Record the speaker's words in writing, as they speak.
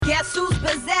Guess who's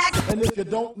back? And if you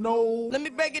don't know, Let me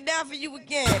break it down for you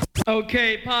again.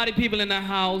 Okay, party people in the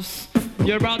house,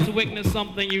 you're about to witness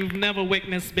something you've never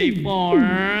witnessed before.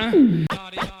 It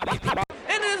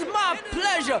is my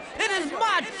pleasure, it is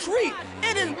my treat,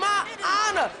 it is my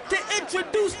honor to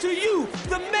introduce to you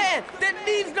the man that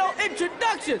needs no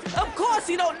introduction. Of course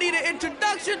he don't need an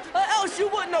introduction, or else you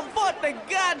wouldn't have bought the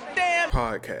goddamn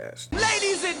podcast.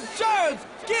 Ladies and germs,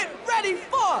 get ready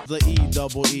for the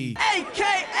E-double-E,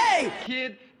 AKA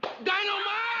Kid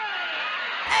Dynamite!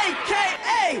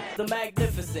 AKA the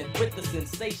magnificent with the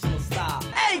sensational style.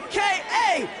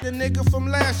 AKA the nigga from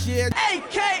last year,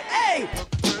 AKA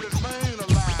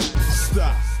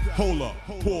stop, hold up,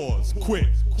 pause, quick,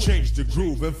 change the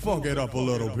groove and fuck it up a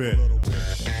little bit. Who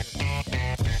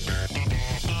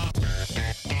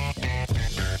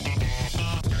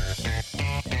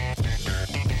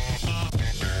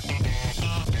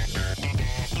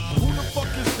the fuck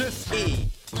is this? E.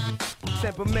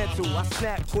 Temperamental, I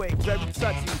snap quick, very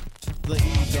touchy. the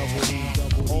E-double-E,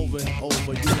 over and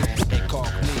over, you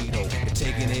incognito,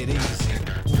 taking it easy.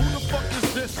 Who the fuck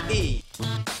is this? E.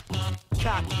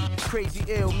 Cocky, crazy,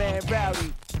 ill man,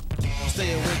 rowdy.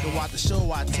 Stay awake and watch the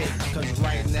show I take, cause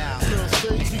right now, Girl,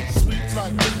 stay deep, sweet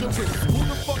like nigga. Who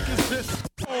the fuck is this?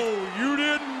 Oh, you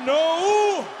didn't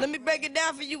know? Let me break it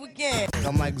down for you again.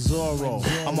 I'm like Zorro,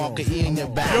 I'm all E in your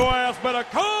back. Your ass better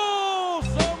call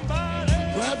somebody.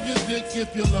 Grab your dick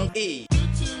if you love E.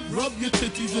 Rub your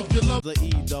titties if you love the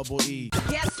E-double-E,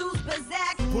 Guess who's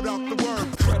back? Put out the word.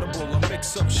 Incredible, I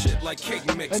mix up shit like cake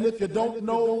mix. And if you don't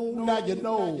know, now you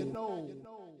know.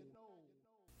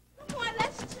 Come on,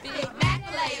 let's Big Mac,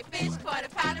 fillet of fish, quarter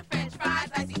pound of French fries,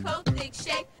 icy coke, thick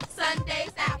shake,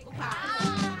 Sundays, apple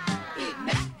pie. Big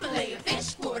Mac, fillet of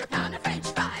fish, quarter pound of French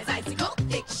fries, icy coke,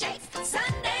 thick shakes,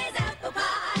 Sundays, apple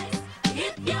pies.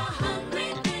 If you're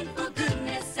hungry, then for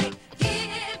goodness sake,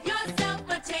 give yourself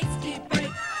a tasty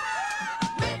break.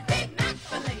 With Big Mac,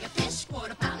 fillet of fish,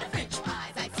 quarter pound of French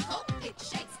fries, icy coke, thick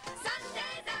shakes,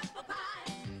 Sundays, apple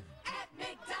pies. At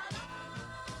McDonald's.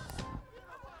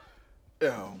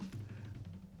 Yo,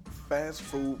 fast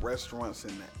food restaurants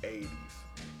in the 80s,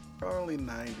 early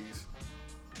 90s,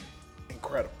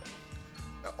 incredible.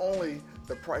 Not only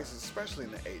the prices, especially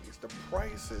in the 80s, the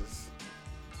prices,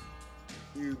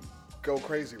 you go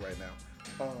crazy right now.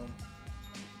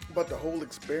 But the whole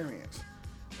experience,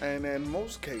 and in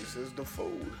most cases, the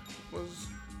food was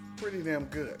pretty damn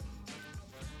good.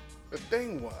 The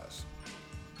thing was,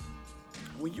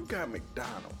 when you got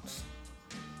McDonald's,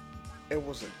 it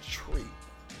was a treat.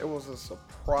 It was a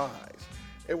surprise.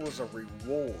 It was a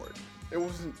reward. It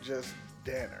wasn't just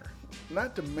dinner.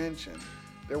 Not to mention,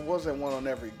 there wasn't one on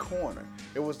every corner.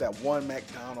 It was that one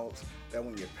McDonald's that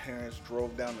when your parents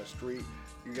drove down the street,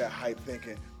 you got hyped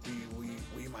thinking,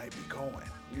 we might be going.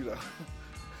 You know,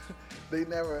 they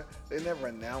never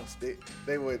announced it.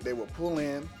 They would pull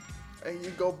in, and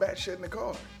you go batshit in the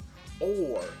car,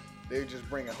 or they just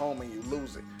bring it home and you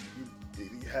lose it.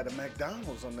 You had a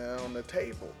McDonald's on the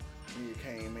table when you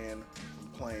came in from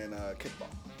playing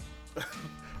kickball.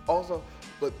 Also,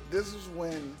 but this is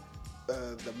when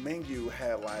the menu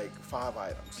had like 5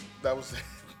 items. That was it.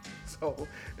 So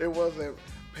it wasn't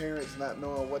parents not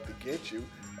knowing what to get you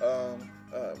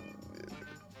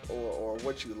or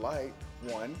what you like.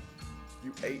 One,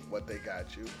 you ate what they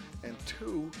got you, and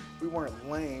 2, we weren't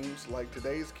lames like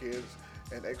today's kids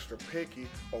and extra picky,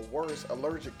 or worse,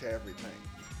 allergic to everything.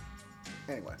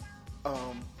 Anyway,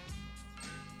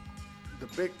 the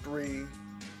big 3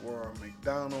 were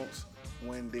McDonald's,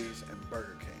 Wendy's, and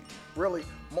Burger King. Really,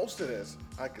 most of this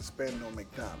I could spend on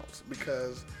McDonald's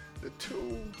because the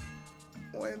 2,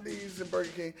 Wendy's and Burger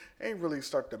King, ain't really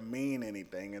start to mean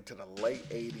anything into the late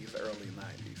 80s, early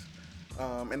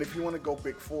 90s. And if you want to go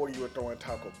big 4, you would throw in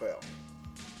Taco Bell.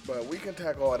 But we can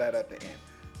tackle all that at the end.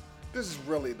 This is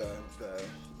really the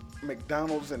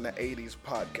McDonald's in the 80s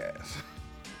podcast.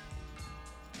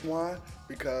 Why?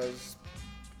 Because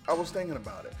I was thinking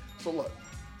about it. So look,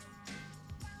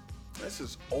 this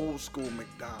is old school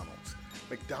McDonald's.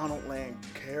 McDonaldland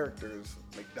characters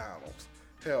McDonald's.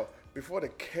 Hell, before the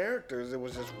characters, it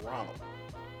was just Ronald.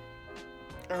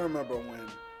 I remember when,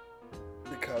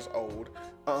 because old,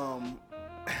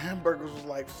 hamburgers was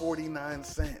like 49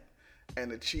 cents. And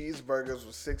the cheeseburgers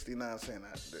was 69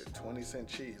 cents. 20 cent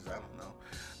cheese, I don't know.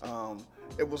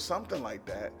 It was something like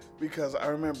that because I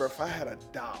remember if I had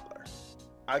 $1,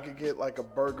 I could get like a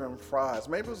burger and fries.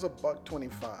 Maybe it was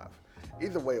 $1.25.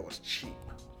 Either way, it was cheap.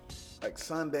 Like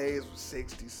Sundays was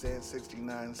 60 cents,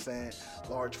 69 cents.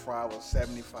 Large fry was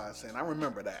 75 cents. I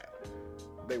remember that.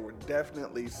 They were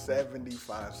definitely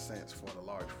 75 cents for the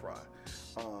large fry.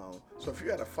 So if you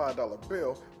had a $5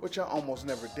 bill, which I almost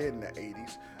never did in the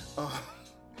 80s,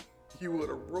 you would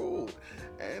have ruled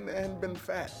and been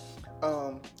fat.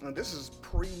 And this is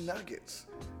pre-nuggets.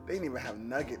 They didn't even have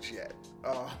nuggets yet.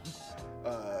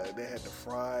 They had the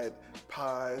fried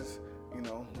pies. You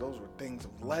know, those were things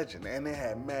of legend. And they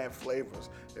had mad flavors.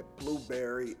 They had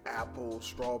blueberry, apple,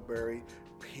 strawberry,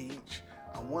 peach.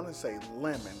 I want to say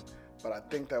lemon, but I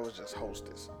think that was just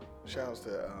Hostess. Shouts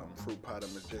to Fruit Pie the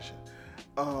Magician.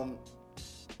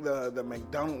 The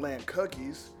McDonald's Land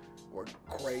cookies were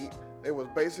great. They was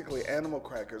basically animal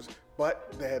crackers,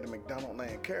 but they had the McDonald's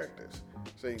Land characters.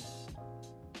 See,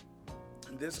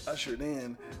 this ushered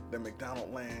in the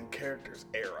McDonald's Land characters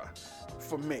era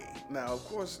for me. Now, of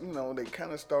course, you know, they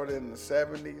kind of started in the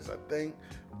 70s, I think,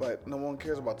 but no one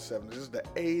cares about the 70s. This is the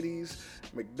 80s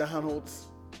McDonald's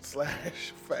 /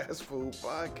 fast food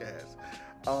podcast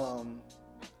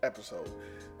episode.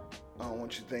 I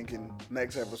want you thinking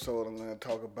next episode I'm going to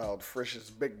talk about Frisch's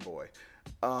Big Boy.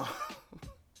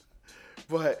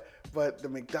 But the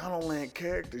McDonald's Land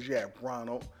characters, you have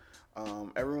Ronald.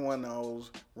 Everyone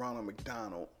knows Ronald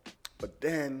McDonald. But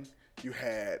then you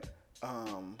had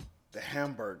the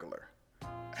Hamburglar,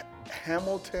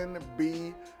 Hamilton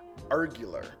B.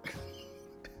 Ergular.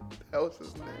 That was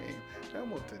his name,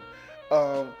 Hamilton.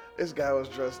 This guy was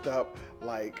dressed up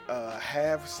like a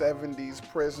half 70s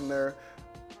prisoner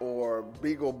or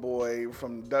Beagle Boy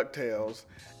from DuckTales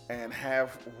and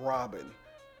half Robin,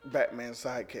 Batman's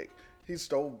sidekick. He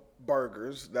stole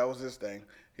burgers. That was his thing.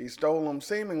 He stole them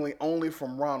seemingly only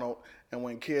from Ronald and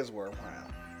when kids were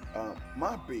around.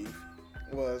 My beef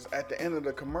was at the end of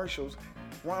the commercials,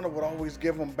 Ronald would always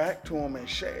give them back to him and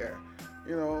share.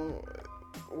 You know,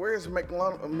 where's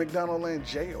McDonald's Land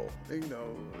jail? You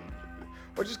know,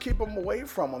 or just keep him away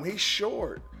from him. He's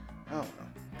short. I don't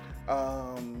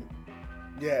know.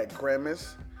 Yeah,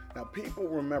 Grimace. Now, people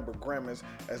remember Grimace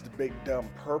as the big, dumb,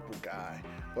 purple guy,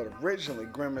 but originally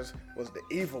Grimace was the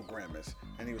evil Grimace,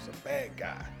 and he was a bad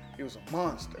guy. He was a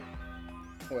monster.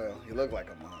 Well, he looked like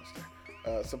a monster.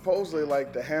 Supposedly,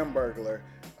 like the Hamburglar,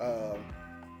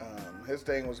 his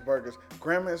thing was burgers.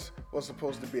 Grimace was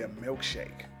supposed to be a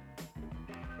milkshake.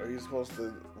 Are you supposed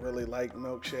to really like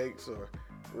milkshakes, or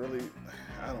really?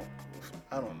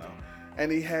 I don't know.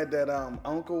 And he had that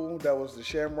uncle that was the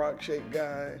Shamrock Shake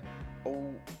guy,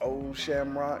 old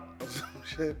Shamrock or some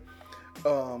shit.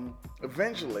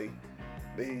 Eventually,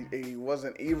 he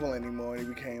wasn't evil anymore. He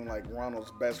became like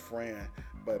Ronald's best friend,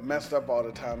 but messed up all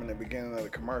the time in the beginning of the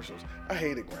commercials. I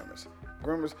hated Grimace.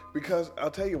 Because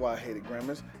I'll tell you why I hated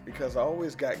Grimace. Because I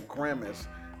always got Grimace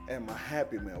and my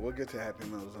Happy Meal. We'll get to Happy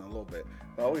Meals in a little bit.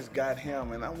 But I always got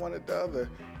him, and I wanted the other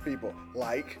people,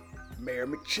 like Mayor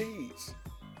McCheese.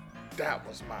 That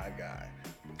was my guy.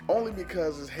 Only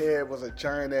because his head was a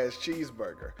giant-ass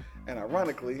cheeseburger. And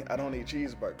ironically, I don't eat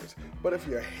cheeseburgers. But if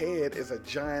your head is a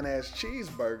giant-ass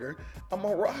cheeseburger, I'm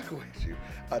gonna rock with you.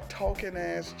 A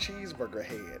talking-ass cheeseburger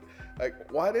head.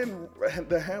 Like, why didn't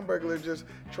the Hamburglar just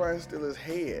try and steal his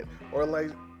head? Or,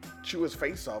 like, chew his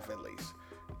face off at least?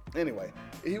 Anyway,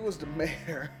 he was the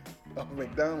mayor of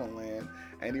McDonald's Land,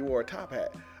 and he wore a top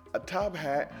hat. A top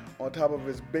hat on top of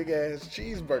his big-ass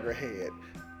cheeseburger head.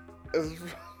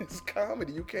 It's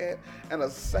comedy. You can't. And a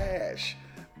sash.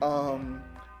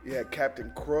 Yeah,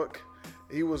 Captain Crook.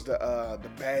 He was the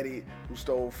baddie who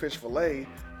stole fish fillet.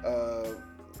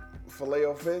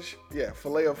 Filet-O-Fish? Yeah,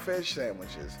 Filet-O-Fish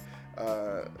sandwiches.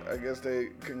 I guess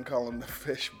they couldn't call him the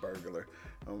fish burglar.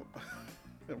 I'm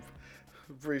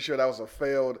pretty sure that was a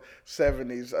failed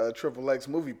 70s XXX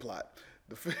movie plot.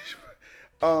 The fish.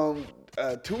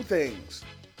 Two things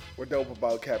were dope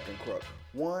about Captain Crook.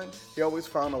 One, he always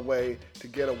found a way to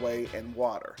get away in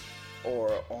water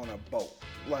or on a boat.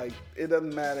 Like, it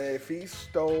doesn't matter if he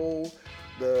stole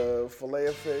the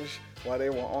Filet-O-Fish while they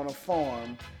were on a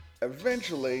farm.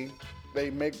 Eventually, they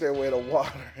make their way to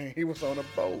water, and he was on a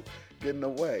boat getting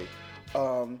away.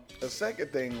 The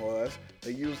second thing was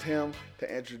they used him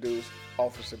to introduce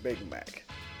Officer Big Mac,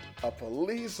 a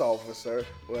police officer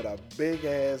with a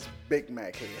big-ass Big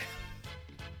Mac head.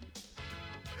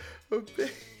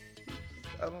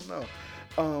 I don't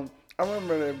know. I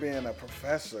remember there being a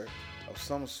professor of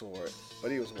some sort, but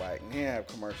he was whack. He didn't have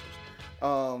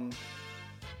commercials.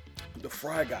 The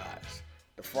Fry Guys.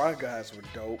 The Fry Guys were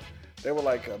dope. They were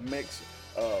like a mix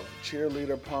of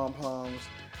cheerleader pom-poms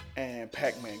and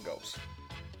Pac-Man ghosts.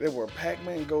 They were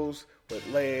Pac-Man ghosts with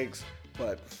legs,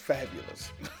 but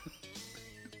fabulous.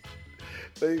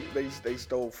 They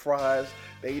stole fries.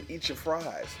 They'd eat your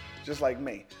fries, just like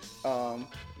me.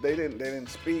 They didn't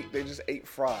speak. They just ate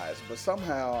fries. But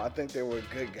somehow I think they were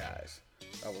good guys.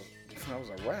 That was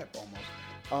a rap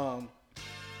almost.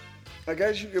 I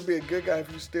guess you could be a good guy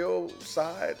if you steal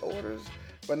side orders,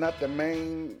 but not the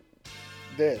main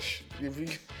dish. If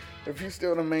you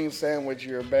steal the main sandwich,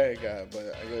 you're a bad guy.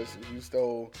 But I guess if you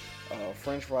stole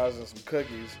French fries and some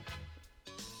cookies,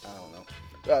 I don't know.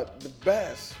 The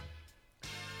best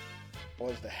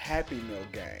was the Happy Meal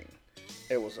gang.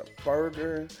 It was a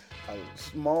burger, a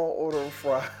small order of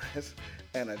fries,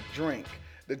 and a drink.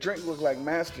 The drink looked like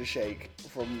Master Shake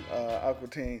from Aqua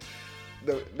Teen.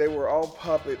 They were all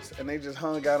puppets, and they just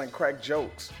hung out and cracked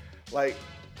jokes. Like,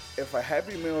 if a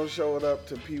Happy Meal showed up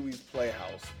to Pee-wee's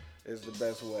Playhouse, is the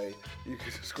best way you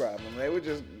could describe them. They would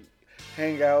just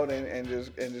hang out and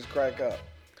just crack up.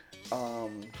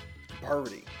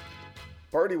 Birdie.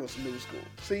 Birdie was new school.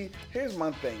 See, here's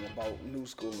my thing about new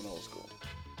school and old school.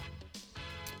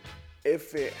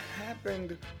 If it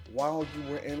happened while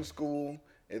you were in school,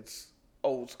 it's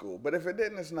old school. But if it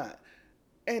didn't, it's not.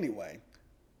 Anyway,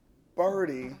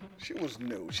 Birdie, she was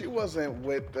new. She wasn't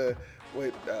with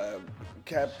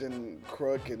Captain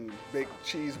Crook and Big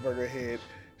Cheeseburger Head.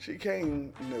 She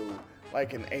came new,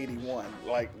 like in '81.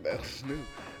 Like, that's new.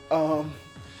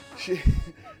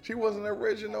 She was an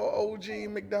original OG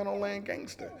McDonald's land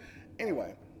gangster.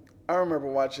 Anyway, I remember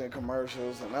watching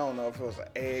commercials, and I don't know if it was an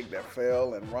egg that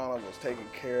fell, and Ronald was taking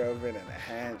care of it, and it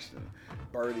hatched, and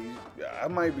Birdie, I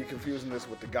might be confusing this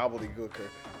with the gobbledygooker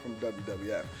from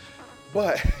WWF.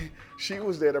 But she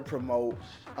was there to promote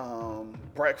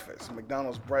breakfast,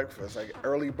 McDonald's breakfast, like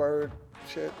early bird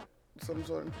shit, some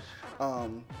sort.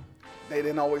 They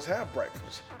didn't always have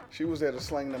breakfast. She was there to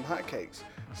sling them hotcakes.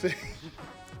 See,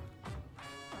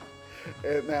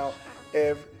 and now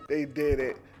if they did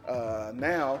it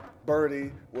now,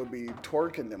 Birdie would be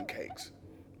twerking them cakes.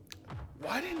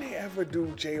 Why didn't they ever do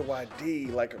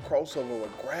JYD like a crossover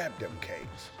with Grab Them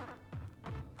Cakes?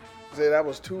 See, that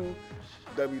was two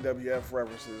WWF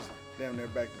references damn near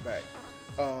back to back.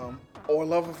 Or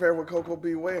Love Affair with Coco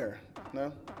Beware.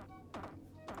 No?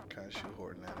 Kind of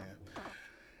shoehorning that in.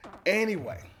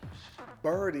 Anyway,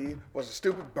 Birdie was a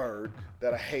stupid bird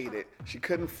that I hated. She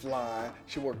couldn't fly.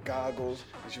 She wore goggles,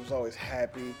 and she was always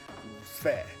happy and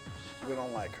fat. We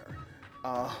don't like her.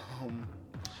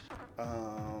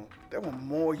 There were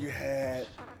more you had.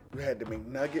 You had the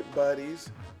McNugget buddies.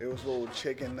 It was little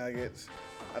chicken nuggets.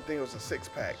 I think it was a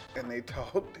 6-pack, and they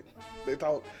talked. They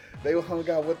hung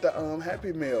out with the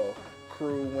Happy Meal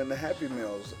crew when the Happy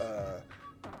Meals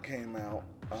came out.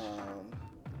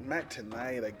 Mac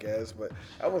Tonight, I guess, but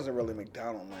I wasn't really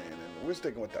McDonald land, and we're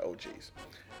sticking with the OGs.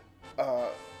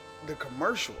 The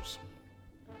commercials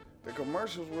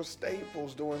were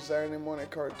staples during Saturday morning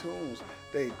cartoons.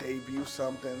 They debut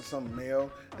something, some meal,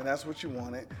 and that's what you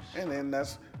wanted, and then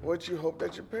that's what you hope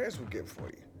that your parents would get for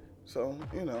you. So,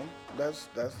 you know, that's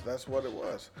what it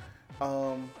was.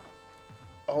 Hold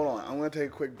on, I'm gonna take a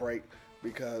quick break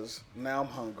because now I'm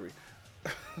hungry.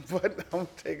 But I'm gonna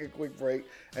take a quick break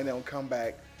and then we'll come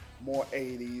back. More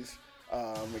 80s,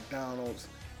 McDonald's,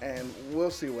 and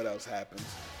we'll see what else happens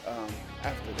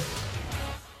after this.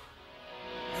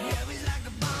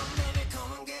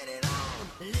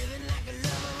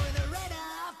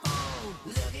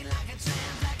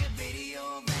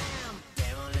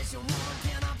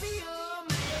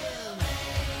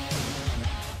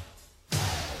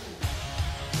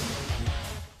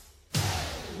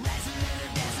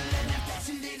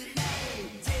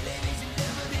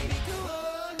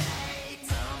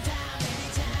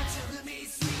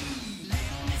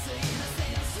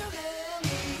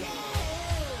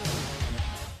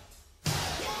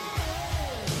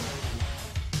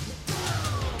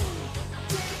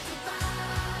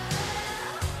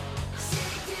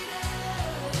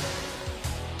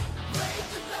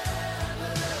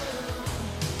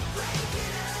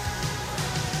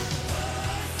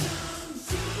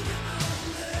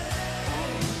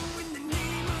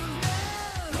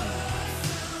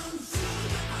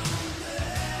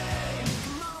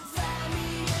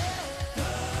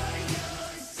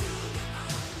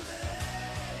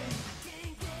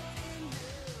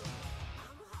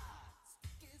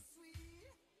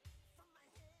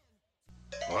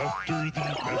 After these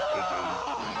messages,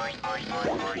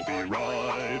 we'll be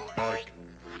right back.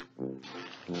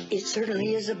 It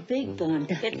certainly is a big bun.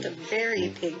 It's a very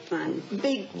big bun.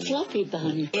 Big fluffy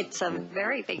bun. It's a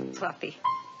very big fluffy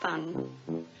bun.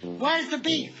 Where's the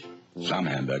beef? Some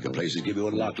hamburger places give you a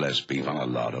lot less beef on a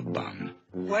lot of bun.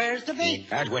 Where's the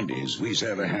beef? At Wendy's, we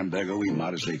serve a hamburger we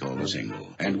modestly call a single.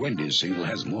 And Wendy's single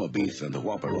has more beef than the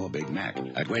Whopper or Big Mac.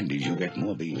 At Wendy's, you get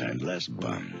more beef and less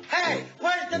bun. Hey,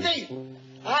 where's the beef?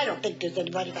 I don't think there's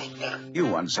anybody back there. You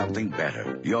want something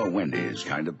better. You're Wendy's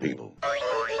kind of people. Back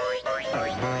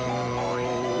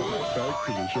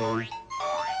to the show.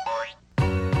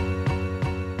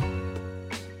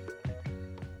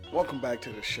 Welcome back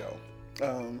to the show.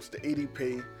 It's the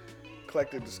EDP,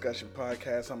 Eclectic Discussion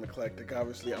Podcast. I'm eclectic,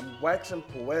 obviously. I'm waxing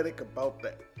poetic about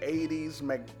the 80s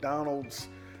McDonald's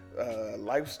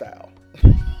lifestyle.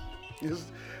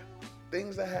 Just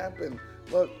things that happen.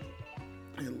 Look,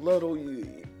 in little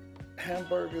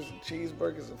hamburgers and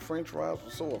cheeseburgers and french fries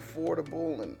were so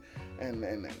affordable, and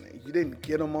you didn't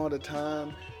get them all the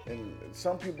time. And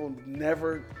some people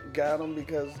never got them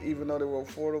because even though they were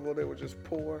affordable, they were just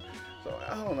poor. So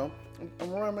I don't know.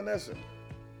 I'm reminiscing.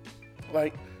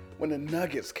 Like when the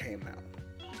Nuggets came out,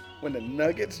 when the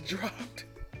Nuggets dropped,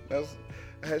 that's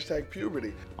hashtag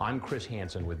puberty. I'm Chris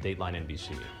Hansen with Dateline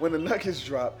NBC. When the Nuggets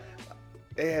dropped,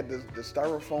 they had the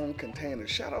styrofoam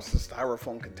containers. Shout outs to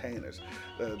styrofoam containers.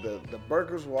 The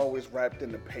burgers were always wrapped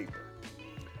in the paper.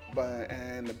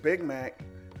 And the Big Mac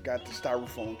got the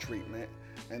styrofoam treatment,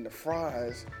 and the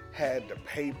fries had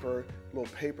the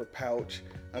little paper pouch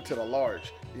to the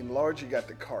large. In large, you got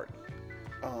the carton.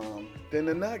 Then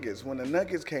the nuggets. When the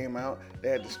nuggets came out, they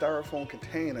had the styrofoam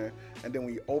container, and then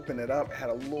when you open it up, it had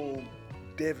a little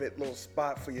divot, little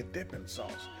spot for your dipping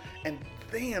sauce. And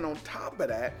then on top of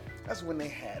that, that's when they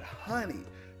had honey.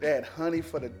 They had honey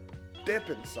for the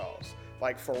dipping sauce,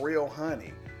 like for real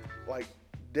honey. Like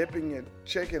dipping your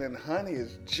chicken in honey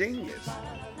is genius.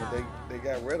 But they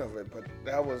got rid of it. But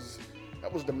that was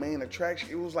the main attraction.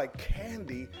 It was like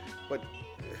candy, but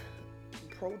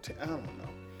protein. I don't know.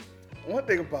 One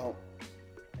thing about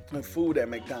the food at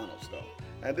McDonald's, though,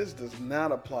 and this does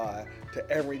not apply to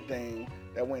everything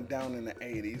that went down in the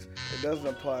 80s. It doesn't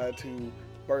apply to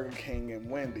Burger King and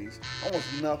Wendy's,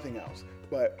 almost nothing else.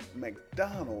 But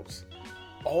McDonald's,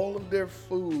 all of their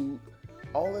food,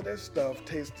 all of their stuff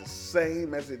tastes the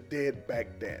same as it did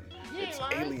back then. It's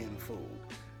alien food.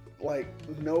 Like,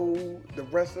 no, the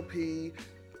recipe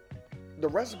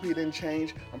didn't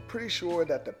change. I'm pretty sure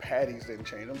that the patties didn't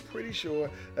change. I'm pretty sure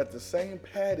that the same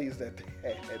patties that they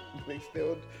had, they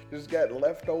still just got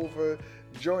leftover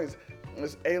joints.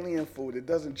 It's alien food. It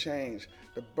doesn't change.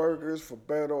 The burgers, for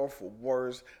better or for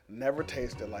worse, never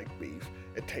tasted like beef.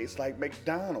 It tastes like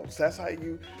McDonald's. That's how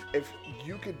if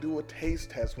you could do a taste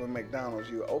test with McDonald's,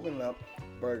 you open it up,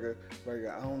 burger,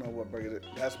 I don't know what burger it is.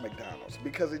 That's McDonald's.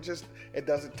 Because it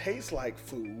doesn't taste like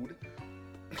food.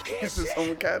 It's its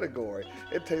own category.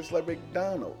 It tastes like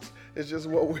McDonald's. It's just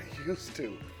what we're used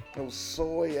to. Those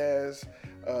soy-ass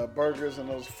burgers and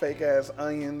those fake-ass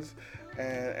onions,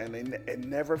 and it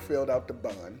never filled out the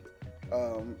bun.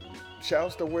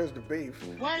 Shouts to where's the beef?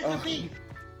 Where's the beef?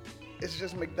 It's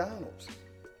just McDonald's.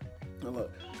 Now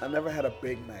look, I never had a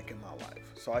Big Mac in my life,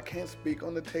 so I can't speak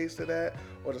on the taste of that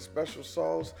or the special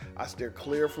sauce. I steer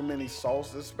clear from any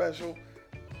sauce that's special.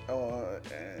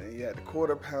 And you had the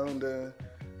quarter pounder,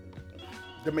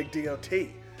 the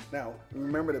McDLT. Now,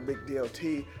 remember the big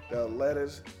DLT, the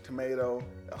lettuce, tomato,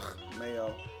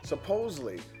 mayo.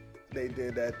 Supposedly, they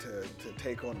did that to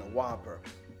take on the Whopper.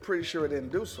 I'm pretty sure it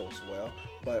didn't do so well,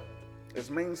 but its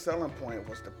main selling point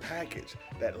was the package.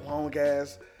 That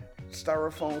long-ass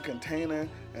styrofoam container,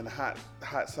 and the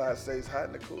hot side stays hot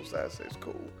and the cool side stays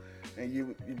cool. And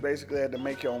you basically had to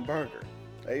make your own burger.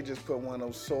 They just put one of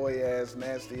those soy-ass,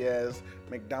 nasty-ass,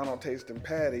 McDonald-tasting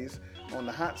patties on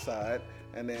the hot side,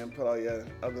 and then put all your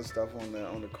other stuff on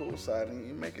the cool side, and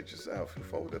you make it yourself. You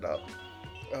fold it up.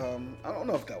 I don't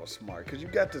know if that was smart, because you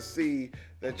got to see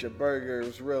that your burger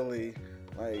is really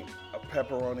like a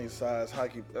pepperoni-sized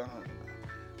hockey.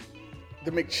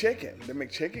 The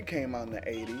McChicken came out in the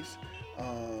 80s.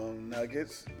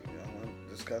 Nuggets, I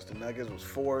discussed the nuggets, was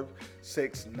 4,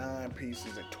 6, 9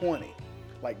 pieces at 20.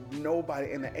 Like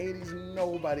nobody in the 80s,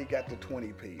 nobody got the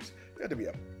 20 piece. You had to be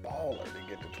a baller to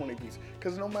get the 20 piece.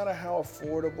 Because no matter how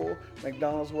affordable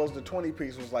McDonald's was, the 20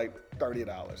 piece was like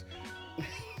 $30. It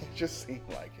just seemed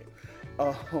like it.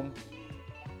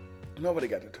 Nobody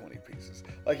got the 20 pieces.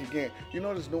 Like again,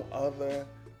 there's no other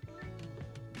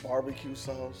barbecue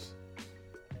sauce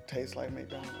tastes like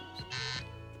McDonald's.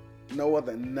 No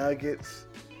other nuggets,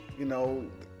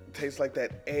 tastes like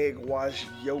that egg wash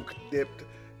yolk dipped,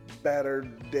 batter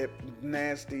dip,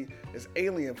 nasty. It's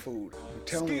alien food. I'm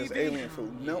telling you, it's alien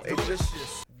food. No, it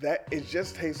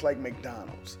just tastes like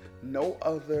McDonald's. No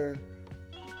other.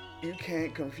 You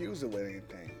can't confuse it with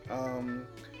anything.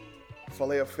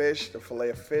 Filet of fish. The filet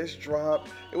of fish drop.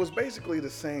 It was basically the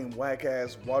same whack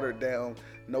ass, watered down,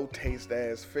 no taste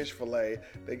ass fish fillet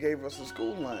they gave us a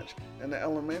school lunch in the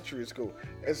elementary school.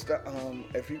 It's the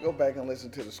if you go back and listen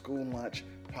to the school lunch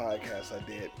podcast I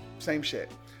did, same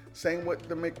shit. Same with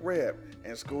the McRib.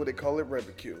 In school, they call it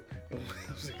Ribicue. It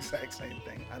was the exact same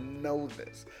thing. I know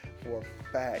this for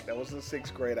a fact. I was in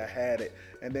 6th grade. I had it.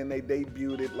 And then they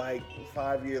debuted it like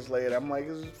 5 years later. I'm like,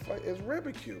 it's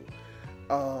Ribicue.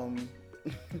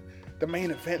 The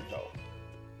main event though,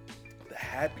 the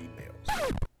Happy Meals.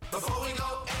 Before we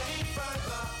go any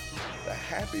further, The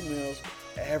Happy Meals,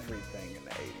 everything in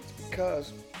the 80s,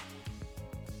 because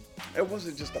it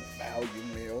wasn't just a value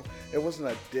meal. It wasn't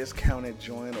a discounted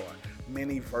joint or a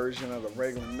mini version of the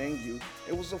regular menu.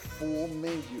 It was a full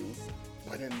menu,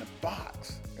 but in the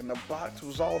box. And the box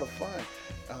was all the fun.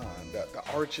 The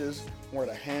arches were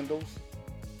the handles.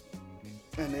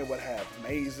 And they would have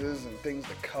mazes and things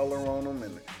to color on them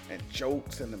and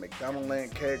jokes, and the McDonald's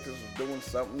Land characters was doing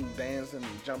something, dancing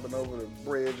and jumping over the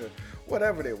bridge or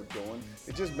whatever they were doing.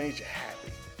 It just made you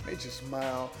happy, made you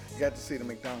smile. You got to see the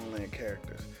McDonald's Land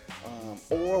characters.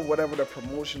 Or whatever the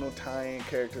promotional tie-in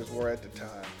characters were at the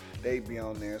time. They'd be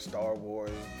on there, Star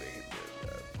Wars,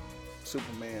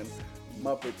 Superman,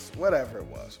 Muppets, whatever it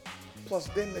was. Plus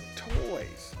then the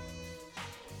toys.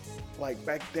 Like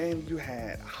back then you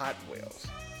had Hot Wheels,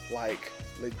 like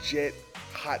legit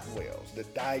Hot Wheels, the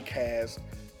die-cast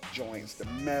joints, the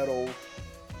metal,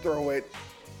 throw it,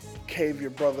 cave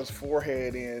your brother's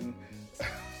forehead in,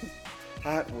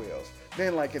 Hot Wheels.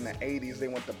 Then like in the 80s they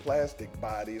went to plastic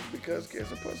bodies because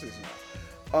kids are pussies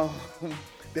now.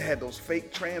 They had those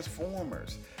fake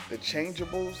Transformers, the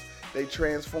changeables, they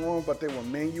transformed but they were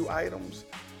menu items.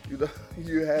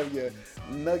 You have your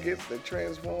nuggets that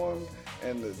transformed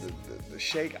and the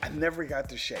shake. I never got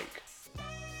the shake.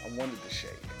 I wanted the shake.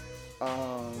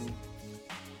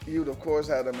 You'd of course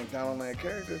have the McDonald's Land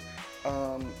characters,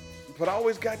 but I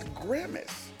always got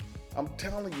Grimace. I'm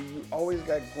telling you, you always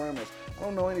got Grimace. I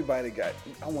don't know anybody got,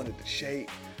 I wanted the shake,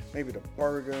 maybe the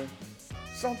burger.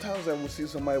 Sometimes I would see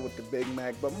somebody with the Big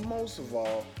Mac, but most of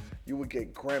all, you would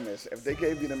get Grimace. If they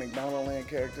gave you the McDonald's Land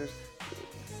characters,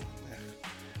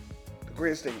 the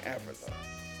greatest thing ever though.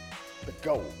 The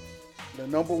GOAT, the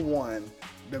number one,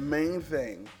 the main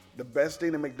thing, the best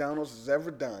thing that McDonald's has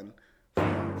ever done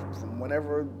from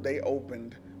whenever they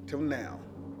opened till now.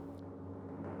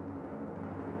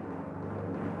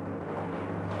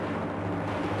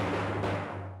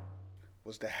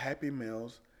 Was the Happy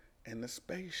Meals and the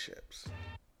spaceships.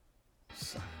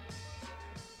 Son,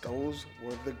 those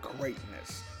were the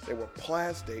greatness. They were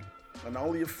plastic, and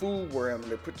all your food were in them.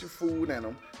 They put your food in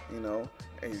them, you know,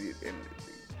 and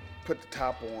put the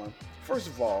top on. First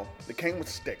of all, they came with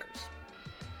stickers.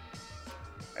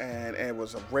 And it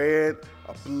was a red,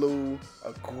 a blue,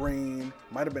 a green,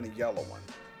 might have been a yellow one.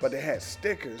 But they had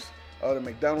stickers of the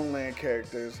McDonald's Land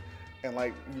characters, and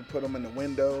like you put them in the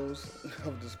windows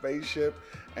of the spaceship,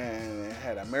 and it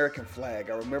had an American flag.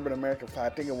 I remember the American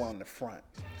flag, I think it was on the front.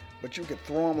 But you could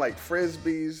throw them like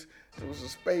frisbees. It was a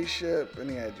spaceship, and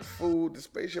you had your food. The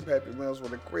spaceship Happy Meals were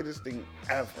the greatest thing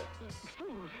ever.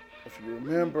 If you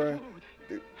remember,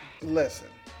 listen,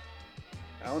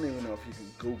 I don't even know if you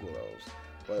can Google those,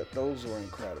 but those were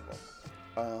incredible.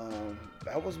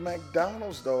 That was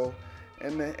McDonald's though,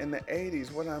 in the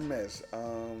 80s. What did I miss?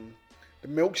 The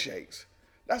milkshakes.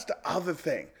 That's the other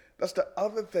thing.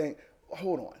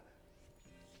 Hold on.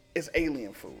 It's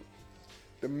alien food.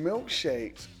 The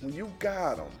milkshakes, when you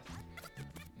got them,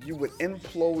 you would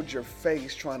implode your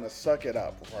face trying to suck it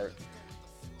up, right?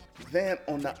 Then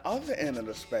on the other end of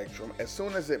the spectrum, as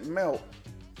soon as it melts,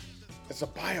 it's a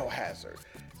biohazard.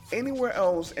 Anywhere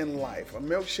else in life, a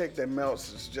milkshake that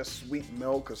melts is just sweet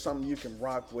milk or something you can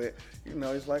rock with. You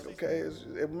know, it's like, okay,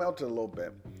 it melted a little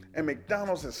bit. And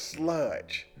McDonald's is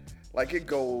sludge. Like it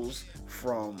goes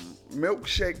from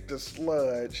milkshake to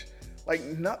sludge. Like,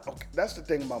 okay, that's the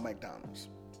thing about McDonald's.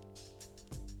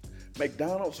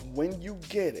 McDonald's, when you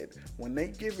get it, when they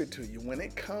give it to you, when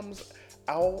it comes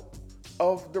out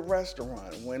of the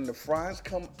restaurant, when the fries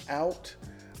come out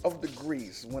of the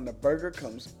grease, when the burger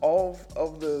comes off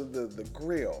of the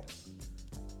grill,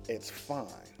 it's fine.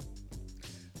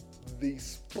 The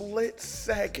split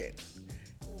second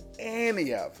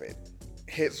any of it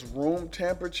hits room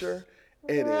temperature,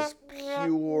 it is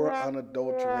pure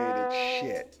unadulterated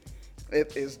shit.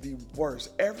 It is the worst.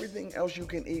 Everything else you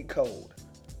can eat cold.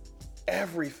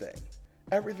 Everything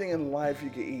in life you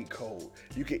can eat cold.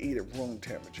 You can eat at room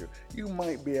temperature. You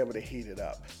might be able to heat it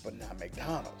up, but not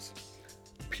McDonald's.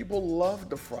 People love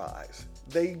the fries.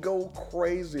 They go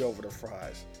crazy over the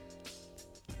fries.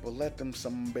 But let them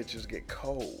some bitches get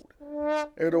cold.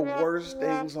 They're the worst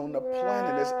things on the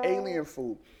planet. It's alien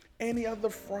food. Any other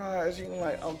fries, you can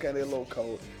like, okay, they're a little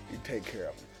cold. You take care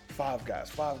of them. Five Guys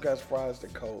fries, they're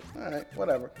cold. All right,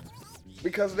 whatever.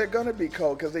 Because they're gonna be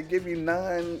cold because they give you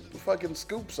 9 fucking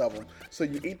scoops of them. So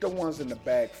you eat the ones in the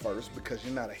bag first because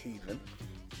you're not a heathen.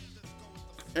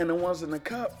 And the ones in the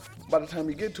cup, by the time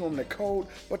you get to them, they're cold,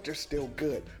 but they're still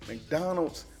good.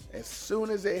 McDonald's, as soon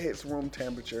as it hits room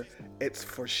temperature, it's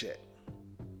for shit.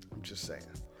 I'm just saying.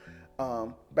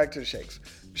 Back to the shakes.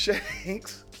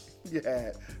 Shakes, you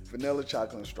had vanilla,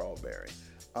 chocolate, and strawberry.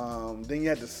 Then you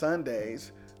had the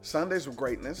sundaes. Sundaes were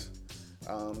greatness.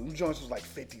 Them joints was like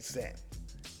 50 cents.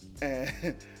 And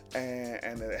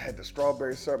it had the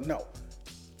strawberry syrup. No,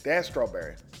 they had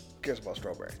strawberry. Who cares about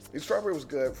strawberry? The strawberry was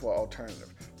good for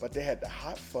alternative, but they had the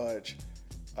hot fudge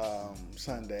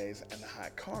sundaes and the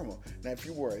hot caramel. Now, if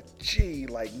you were a G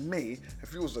like me,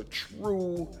 if you was a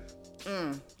true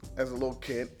as a little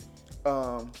kid,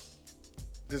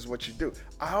 this is what you do.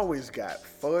 I always got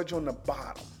fudge on the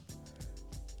bottom,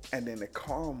 and then the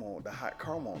hot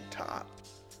caramel on top.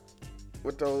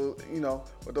 With those,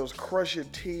 with those crush your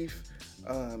teeth,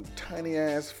 tiny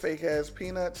ass, fake ass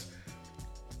peanuts.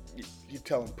 You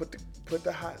tell them put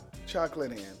the hot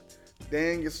chocolate in,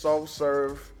 then your soft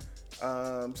serve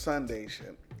sundae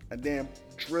shit, and then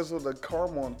drizzle the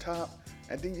caramel on top,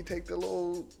 and then you take the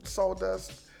little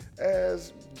sawdust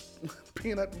as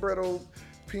peanut brittle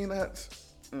peanuts.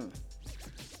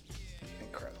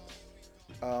 Incredible.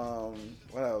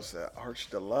 What else? Arch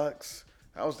Deluxe.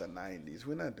 That was the 90s.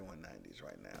 We're not doing 90s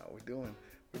right now. We're doing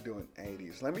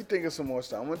 80s. Let me think of some more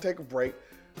stuff. I'm gonna take a break,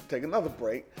 take another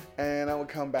break, and I will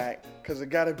come back because there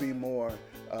gotta be more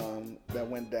that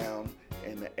went down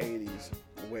in the 80s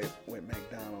with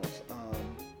McDonald's.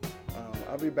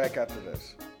 I'll be back after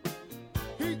this.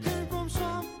 He came from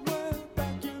somewhere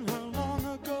back in hell long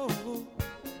ago.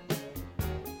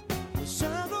 The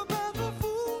sentimental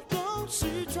fool don't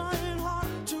see, trying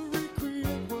hard to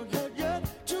recreate what had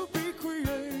yet to be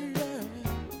created.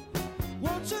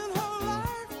 Once in her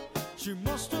life, she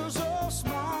musters a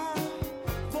smile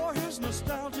for his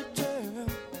nostalgic tale.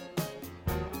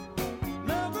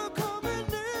 Never coming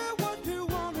near what he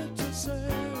wanted to say,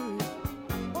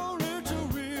 only to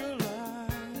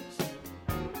realize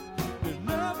it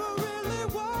never really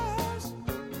was.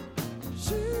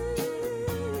 She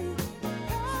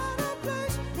had a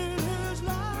place in his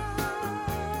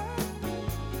life.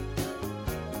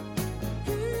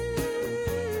 He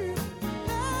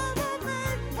never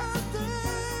made her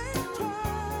think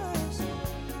twice.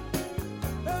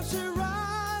 As she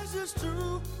rises to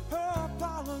her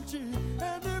apology,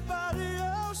 anybody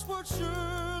else would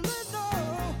surely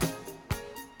know.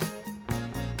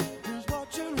 He's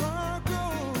watching her go.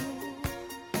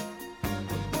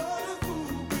 What a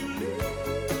fool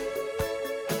believes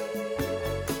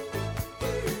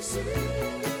he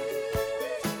sees.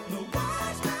 The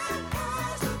wise man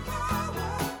has the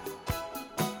power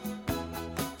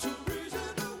to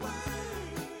reason away.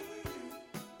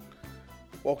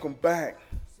 Welcome back.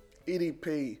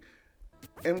 EDP,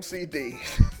 MCD.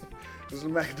 This is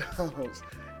McDonald's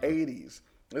 80s.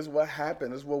 This is what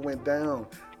happened. This is what went down.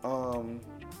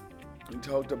 We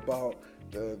talked about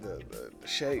the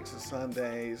shakes, the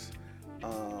sundaes,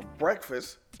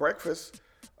 breakfast.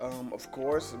 Of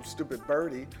course, Stupid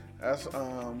Birdie. That's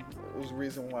was the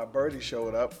reason why Birdie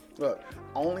showed up. Look,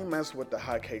 only mess with the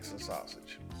hot cakes and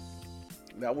sausage.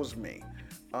 That was me.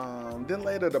 Then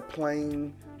later the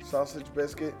plain sausage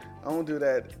biscuit. I don't do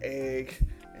that egg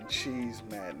and cheese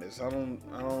madness. I don't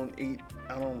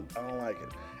like it.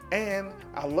 And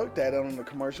I looked at it on the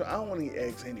commercial. I don't want to eat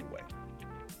eggs anyway.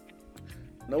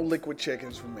 No liquid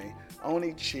chickens for me. I don't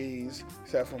eat cheese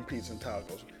except from pizza and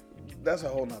tacos. That's a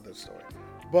whole nother story.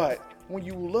 But when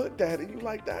you looked at it, you're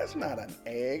like, that's not an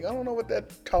egg. I don't know what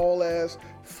that tall ass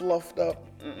fluffed up.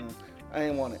 I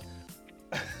ain't want it.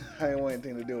 I ain't want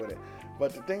anything to do with it.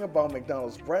 But the thing about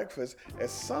McDonald's breakfast is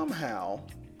somehow,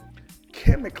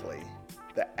 chemically,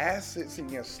 the acids in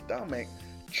your stomach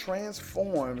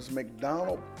transforms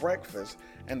McDonald's breakfast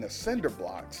into cinder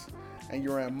blocks, and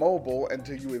you're immobile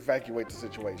until you evacuate the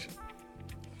situation.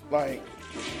 Like,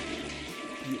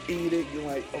 you eat it, you're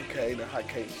like, okay, the hot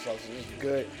cake sausage is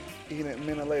good. Eat it a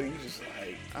minute later, you just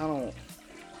like, I don't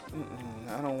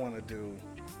want to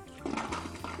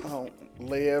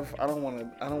live. I don't want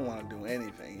to do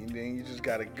anything. And then you just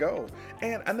gotta go.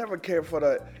 And I never cared for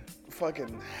the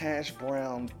fucking hash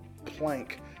brown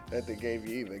plank that they gave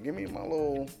you either. Give me my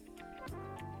little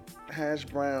hash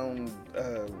brown,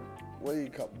 what do you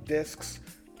call it? Discs?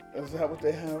 Is that what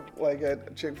they have like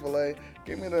at Chick-fil-A?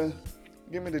 Give me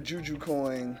the Juju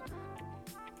coin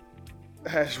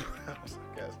hash browns,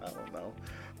 I guess. I don't know.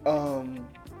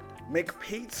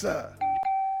 McPizza.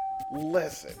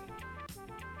 Listen.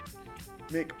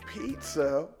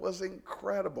 McPizza was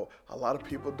incredible. A lot of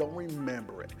people don't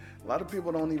remember it. A lot of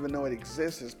people don't even know it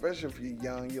exists, especially if you're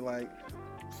young. You're like,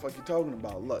 what the fuck you talking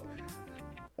about? Look,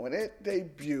 when it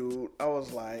debuted, I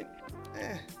was like,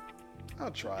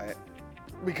 I'll try it.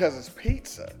 Because it's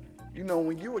pizza. You know,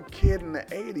 when you were a kid in the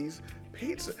 80s,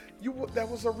 Pizza. That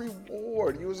was a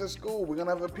reward. You was at school. We're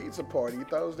gonna have a pizza party. You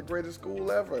thought it was the greatest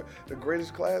school ever, the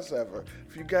greatest class ever.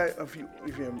 If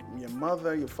your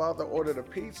mother, your father ordered a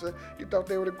pizza, you thought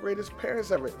they were the greatest parents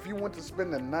ever. If you went to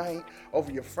spend the night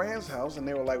over your friend's house and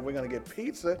they were like, we're gonna get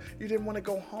pizza, you didn't want to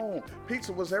go home.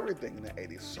 Pizza was everything in the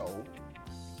 80s. So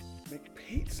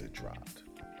McPizza dropped.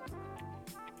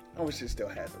 I wish they still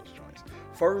had those joints.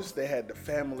 First, they had the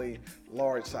family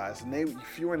large size, and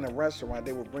if you were in a restaurant,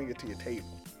 they would bring it to your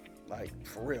table, like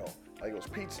for real, like it was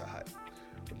Pizza Hut.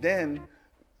 But then,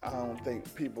 I don't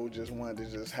think people just wanted to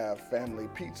just have family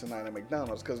pizza night at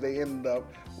McDonald's because they ended up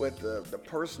with the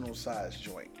personal size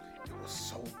joint. It was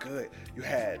so good. You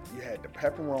had the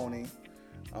pepperoni,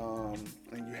 and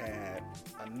you had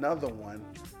another one,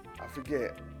 I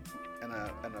forget.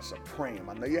 And a Supreme.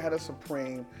 I know you had a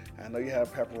Supreme, and I know you had a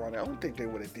pepperoni. I don't think they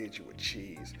would have did you with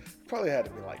cheese. Probably had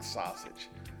to be like sausage.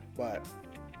 But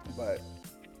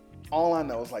all I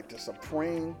know is like the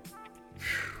Supreme.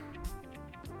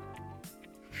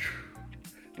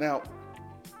 Now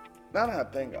that I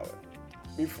think of it,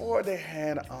 before they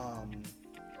had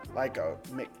like a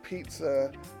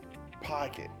McPizza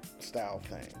pocket style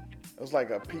thing. It was like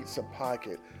a pizza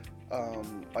pocket,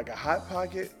 like a hot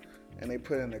pocket, and they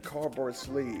put in a cardboard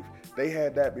sleeve. They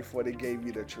had that before they gave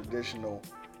you the traditional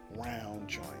round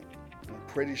joint. I'm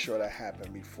pretty sure that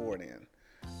happened before then.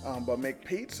 But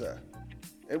McPizza,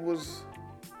 it was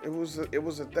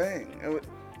a thing.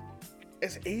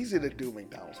 It's easy to do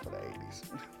McDonald's for the 80s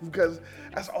because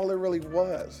that's all it really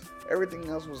was. Everything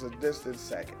else was a distant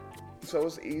second. So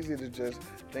it's easy to just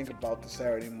think about the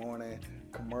Saturday morning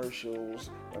commercials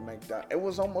with McDonald's. It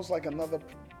was almost like another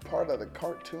part of the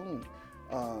cartoon.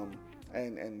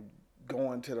 And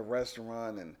going to the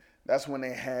restaurant, and that's when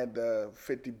they had the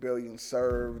 50 billion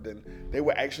served, and they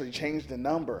would actually change the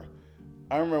number.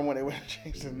 I remember when they would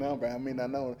change the number. I mean, I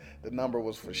know the number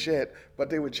was for shit, but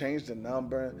they would change the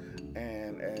number,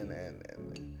 and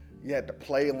you had the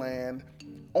Playland.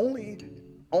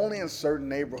 Only in certain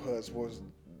neighborhoods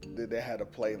did they had a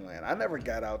Playland. I never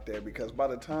got out there because by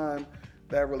the time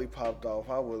that really popped off,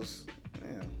 I was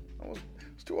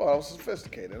too old. I was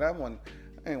sophisticated. I didn't want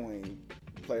to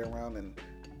play around and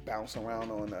bounce around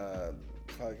on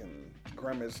fucking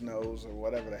Grimace Nose or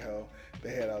whatever the hell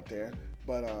they had out there.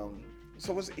 But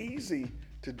so it's easy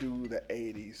to do the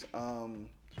 80s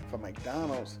for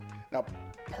McDonald's. Now,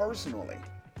 personally,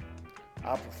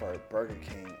 I preferred Burger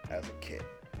King as a kid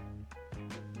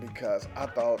because I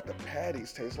thought the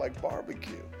patties taste like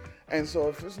barbecue. And so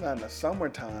if it's not in the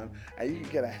summertime and you can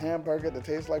get a hamburger that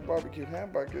tastes like barbecue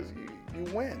hamburgers, you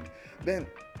win. Then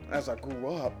as I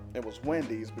grew up, it was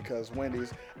Wendy's because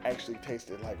Wendy's actually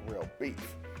tasted like real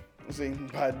beef. See,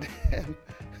 by then,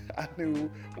 I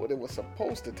knew what it was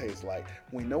supposed to taste like.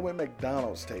 We know what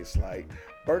McDonald's tastes like.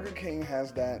 Burger King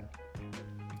has that,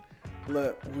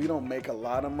 look, we don't make a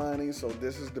lot of money, so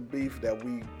this is the beef that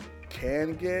we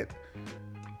can get.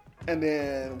 And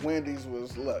then Wendy's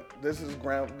was, look, this is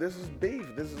beef.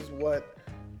 This is what,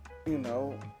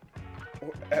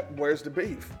 where's the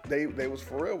beef? They was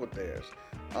for real with theirs.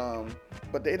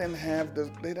 But they didn't have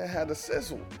the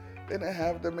sizzle. They didn't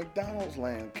have the McDonald's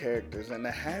land characters and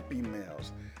the Happy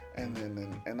Meals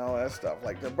and all that stuff.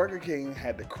 Like the Burger King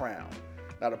had the crown.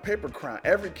 Now the paper crown,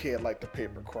 every kid liked the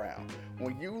paper crown.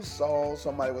 When you saw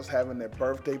somebody was having their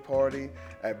birthday party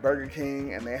at Burger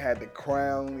King and they had the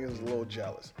crown, you was a little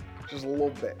jealous. Just a little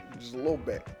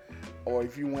bit. Or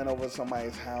if you went over to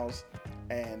somebody's house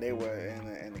and they were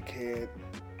and the kid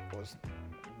was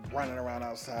running around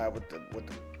outside with the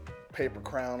paper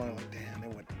crown on, like, damn, they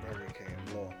went to Burger King.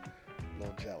 A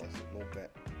little jealous, a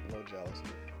little jealous.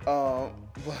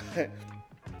 But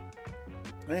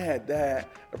they had that.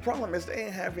 The problem is they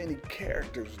didn't have any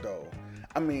characters though.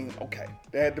 I mean, okay,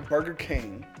 they had the Burger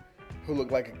King, who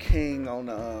looked like a king on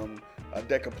a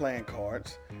deck of playing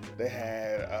cards. They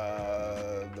had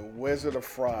the Wizard of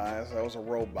Fries. That was a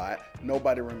robot.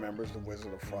 Nobody remembers the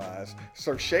Wizard of Fries.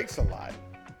 Sir Shakes-a-Lot.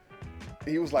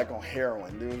 He was like on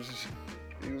heroin.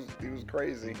 He was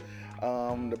crazy.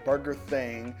 The Burger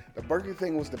Thing. The Burger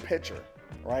Thing was the picture,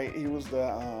 right? He was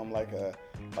the like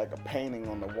a painting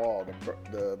on the wall.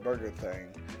 The Burger Thing,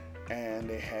 and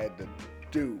they had the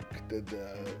Duke, the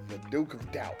Duke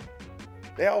of Doubt.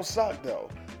 They all sucked though,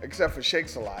 except for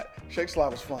Shakes-a-Lot.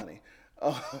 Shakes-a-Lot was funny.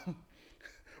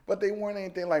 But they weren't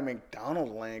anything like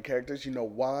McDonald's land characters. You know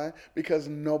why? Because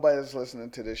nobody that's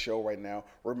listening to this show right now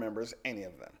remembers any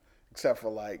of them, except for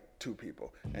like 2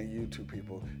 people. And you 2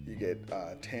 people, you get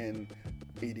 10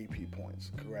 EDP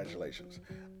points. Congratulations.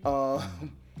 But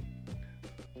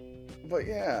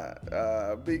yeah,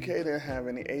 BK didn't have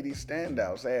any 80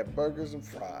 standouts. They had burgers and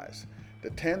fries. the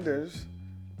tenders,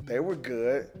 they were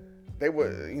good. They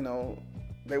were,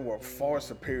 they were far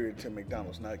superior to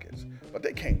McDonald's nuggets, but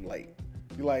they came late.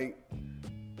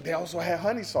 They also had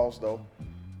honey sauce though.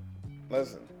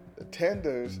 Listen,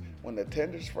 when the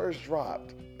tenders first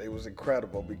dropped, they was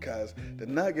incredible because the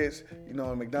nuggets,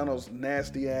 McDonald's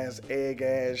nasty ass, egg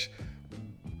ass,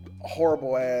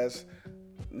 horrible ass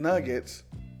nuggets,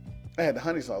 they had the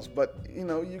honey sauce, but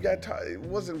you got it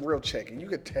wasn't real chicken. You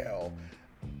could tell,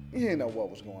 you didn't know what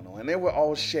was going on. They were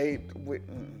all shaped with,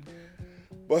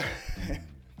 but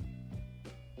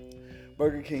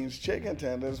Burger King's chicken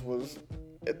tenders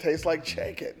it tastes like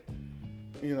chicken,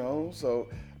 So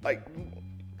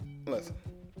listen,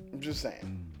 I'm just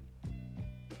saying.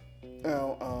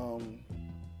 Now,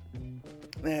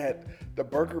 they had the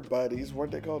Burger Buddies.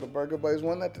 Weren't they called the Burger Buddies?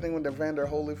 Wasn't that the thing with the Vander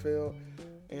Holyfield?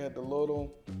 They had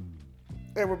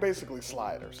they were basically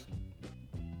sliders.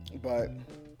 But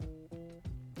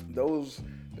those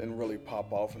didn't really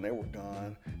pop off and they were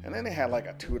gone. And then they had like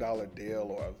a $2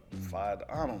 deal or a $5,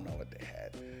 I don't know what they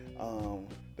had.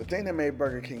 The thing that made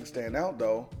Burger King stand out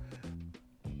though,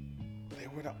 they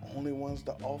were the only ones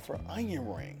to offer onion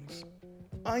rings.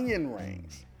 Onion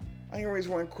rings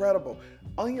were incredible.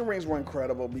 Onion rings were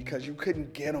incredible because you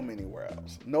couldn't get them anywhere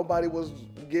else. Nobody was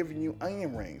giving you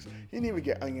onion rings. You didn't even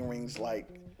get onion rings like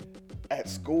at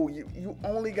school. You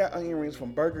only got onion rings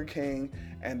from Burger King,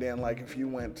 and then like if you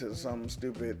went to some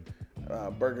stupid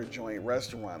burger joint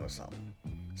restaurant or something.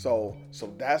 So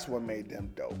that's what made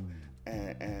them dope.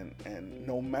 And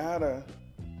no matter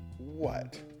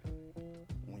what,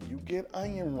 when you get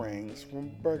onion rings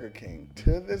from Burger King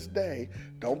to this day,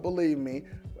 don't believe me,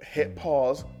 hit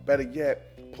pause, better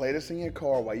yet, play this in your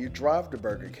car while you drive to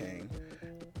Burger King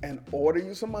and order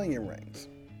you some onion rings.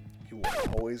 You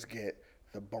will always get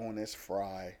the bonus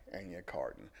fry in your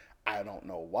carton. I don't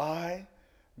know why,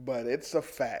 but it's a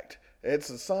fact.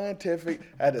 It's a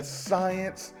that is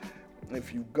science.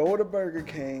 If you go to Burger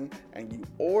King and you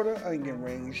order onion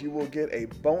rings, you will get a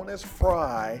bonus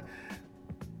fry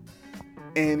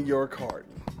in your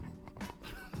carton.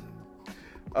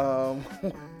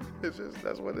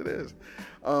 That's what it is.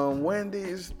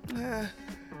 Wendy's, I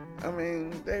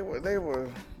mean, they were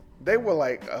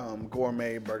like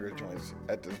gourmet burger joints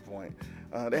at this point.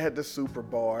 They had the Super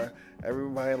Bar.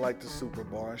 Everybody liked the Super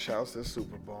Bar. Shouts to the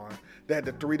Super Bar. They had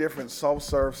the 3 different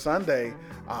soft-serve sundae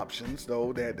options,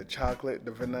 though. They had the chocolate,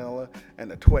 the vanilla,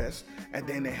 and the twist. And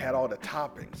then they had all the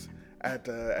toppings. At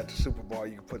the Super Bar,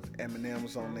 you could put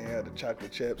M&Ms on there, the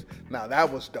chocolate chips. Now,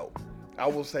 that was dope. I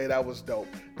will say that was dope.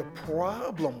 The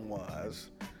problem was,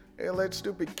 they let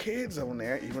stupid kids on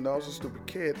there, even though I was a stupid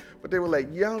kid, but they were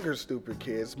like younger stupid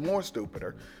kids, more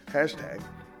stupider, hashtag.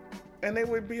 And they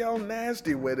would be all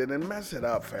nasty with it and mess it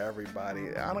up for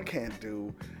everybody. I can't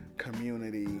do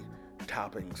community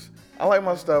toppings. I like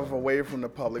my stuff away from the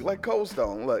public, like Cold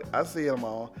Stone. Look, I see them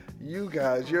all. You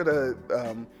guys, you're the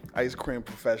ice cream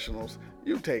professionals.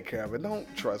 You take care of it. Don't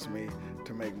trust me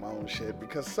to make my own shit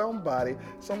because some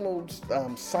little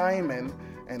Simon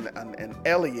and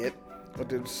Elliot with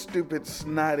their stupid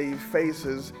snotty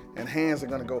faces and hands are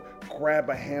gonna go grab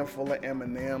a handful of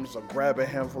M&Ms or grab a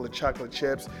handful of chocolate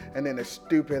chips, and then the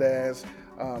stupid ass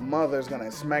mother's gonna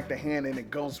smack the hand and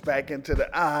it goes back into the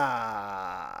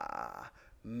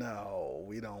no,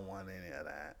 we don't want any of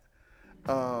that.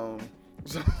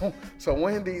 So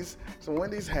Wendy's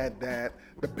had that.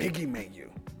 The Biggie menu.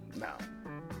 Now,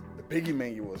 the Biggie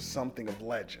menu was something of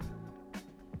legend.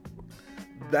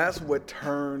 That's what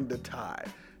turned the tide.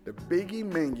 The Biggie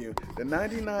menu, the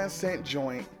 99-cent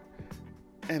joint,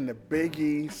 and the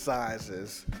Biggie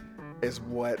sizes is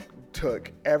what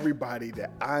took everybody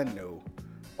that I knew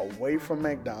away from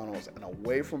McDonald's and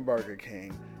away from Burger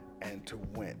King and to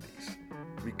Wendy's.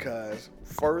 Because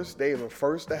they were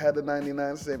first to have the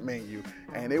 99-cent menu,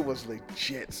 and it was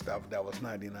legit stuff that was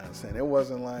 99 cents. It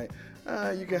wasn't like,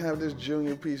 you can have this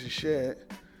junior piece of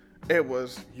shit. It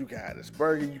was, you can have this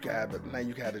burger, you can have a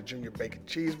junior bacon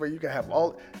cheeseburger, you can have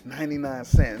all 99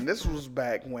 cents. And this was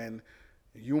back when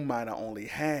you might have only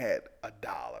had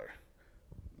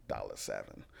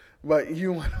 $1.07. But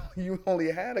you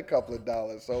only had a couple of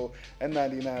dollars. So a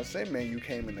 99-cent menu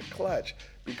came in the clutch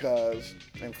because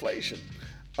inflation.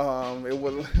 It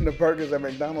was the burgers at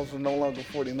McDonald's were no longer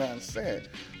 49 cents.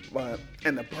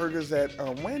 And the burgers at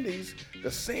Wendy's, the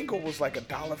single was like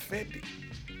 $1.50.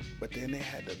 But then they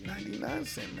had the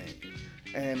 99-cent menu.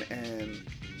 And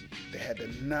they had the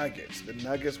nuggets. The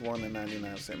nuggets were on the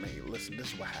 99-cent menu. Listen,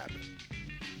 this is what happened.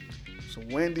 So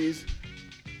Wendy's,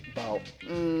 about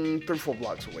 3-4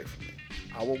 blocks away from me.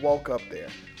 I would walk up there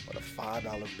with a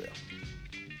 $5 bill.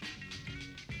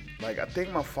 Like, I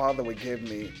think my father would give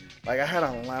me Like I had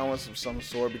an allowance of some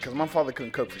sort because my father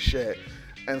couldn't cook for shit,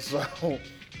 and so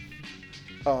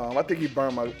I think he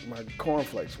burned my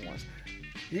cornflakes once.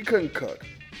 He couldn't cook,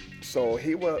 so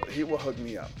he would hook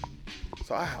me up.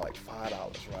 So I had like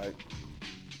 $5, right?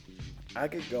 I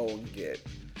could go and get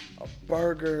a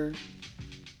burger,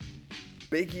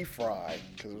 biggie fry,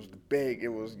 because it was big.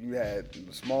 You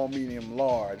had small, medium,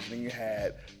 large, then you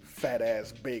had fat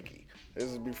ass biggie. This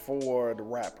is before the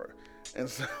wrapper, and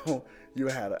so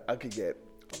I could get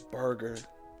a burger,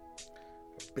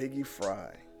 a biggie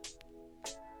fry,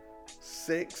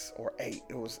 6 or 8.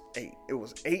 It was 8. It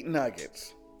was 8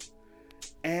 nuggets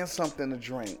and something to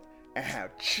drink, and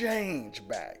have change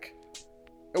back.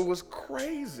 It was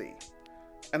crazy.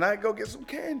 And I'd go get some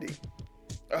candy.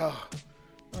 Oh,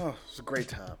 it's a great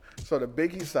time. So the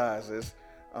biggie sizes,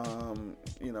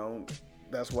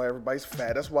 that's why everybody's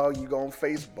fat. That's why you go on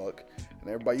Facebook and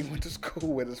everybody you went to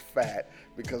school with is fat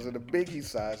because of the biggie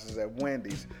sizes at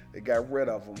Wendy's. They got rid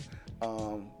of them.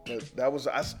 But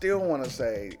I still want to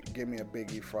say, give me a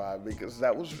biggie fry because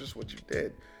that was just what you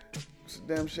did. It's a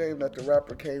damn shame that the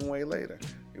rapper came way later.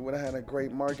 He would have had a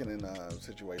great marketing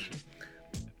situation.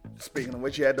 Speaking of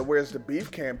which, you had the Where's the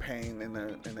Beef campaign in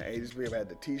the 80s. We had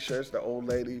the t-shirts. The old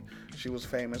lady, she was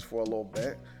famous for a little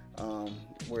bit.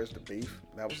 Where's the Beef?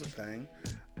 That was a thing.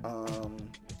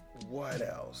 What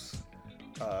else?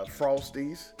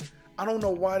 Frosties. I don't know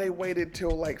why they waited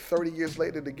till like 30 years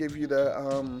later to give you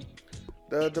the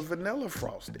vanilla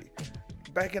Frosty.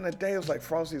 Back in the day, it was like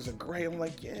Frosties are great. I'm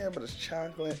like, yeah, but it's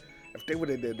chocolate. If they would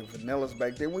have did the vanillas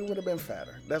back then, we would have been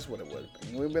fatter. That's what it would have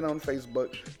been. We've been on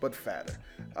Facebook, but fatter.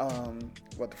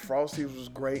 But the Frosties was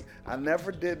great. I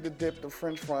never did the dip the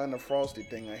French fry in the Frosty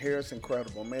thing. I hear it's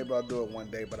incredible. Maybe I'll do it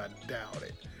one day, but I doubt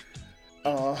it.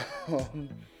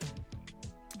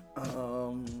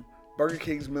 Burger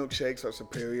King's milkshakes are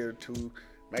superior to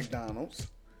McDonald's,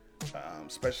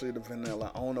 especially the vanilla.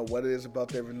 I don't know what it is about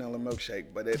their vanilla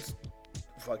milkshake, but it's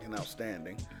fucking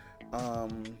outstanding.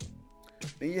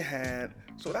 Then you had,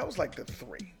 so that was like the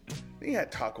 3. Then you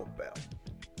had Taco Bell.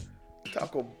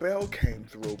 Taco Bell came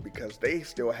through because they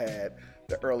still had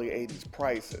the early 80s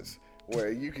prices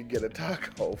where you could get a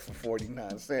taco for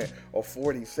 49 cents or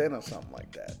 40 cents or something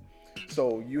like that.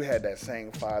 So you had that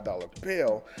same $5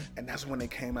 bill, and that's when they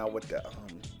came out with the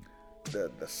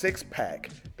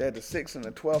 6-pack. They had the 6 and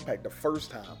the 12-pack the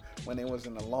first time when it was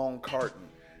in a long carton,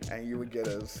 and you would get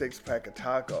a 6-pack of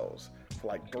tacos for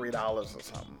like $3 or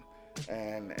something.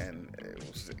 And it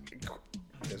was,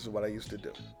 this is what I used to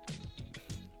do.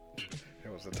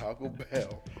 There was a Taco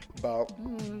Bell about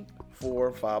 4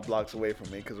 or 5 blocks away from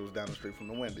me because it was down the street from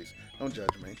the Wendy's. Don't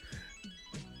judge me.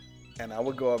 And I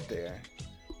would go up there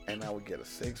and I would get a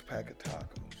 6-pack of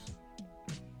tacos.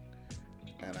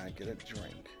 And I'd get a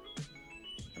drink.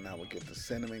 And I would get the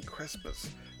cinnamon crispers.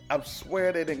 I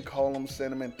swear they didn't call them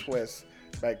cinnamon twists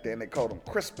back then. They called them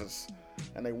crispers.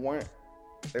 And they weren't.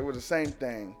 They were the same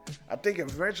thing. I think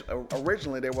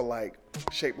originally they were like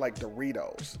shaped like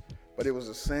Doritos, but it was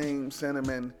the same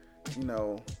cinnamon,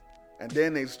 and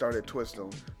then they started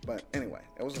twisting them. But anyway,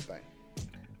 it was a thing.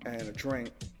 And a drink,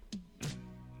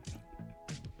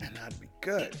 and I'd be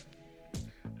good.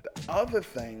 The other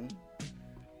thing,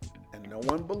 and no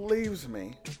one believes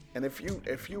me, and if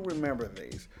you remember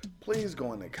these, please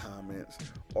go in the comments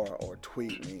or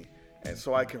tweet me. And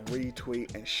so I can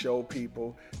retweet and show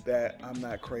people that I'm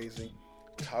not crazy.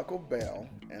 Taco Bell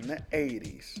in the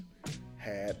 80s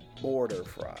had border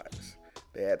fries.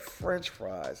 They had French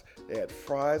fries. They had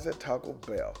fries at Taco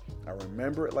Bell. I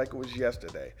remember it like it was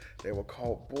yesterday. They were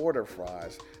called border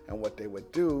fries. And what they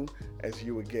would do is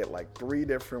you would get like 3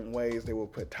 different ways. They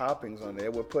would put toppings on it. They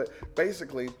would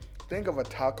basically, think of a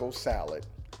taco salad,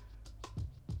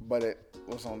 but it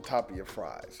was on top of your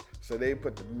fries. So they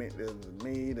put the meat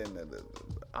and the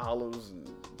olives and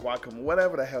guacamole,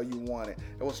 whatever the hell you wanted.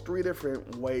 It was 3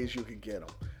 different ways you could get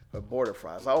them. But border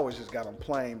fries, I always just got them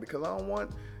plain because I don't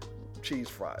want cheese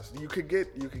fries. You could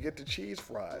get the cheese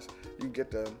fries. You can get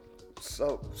the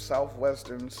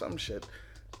Southwestern some shit.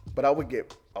 But I would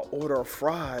get an order of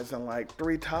fries and like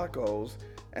 3 tacos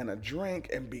and a drink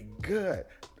and be good.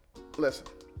 Listen,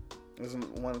 this is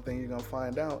one thing you're gonna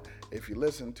find out if you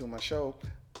listen to my show.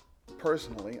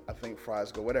 Personally, I think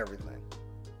fries go with everything.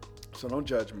 So don't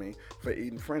judge me for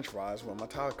eating French fries with my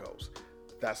tacos.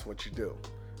 That's what you do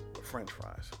with French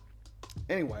fries.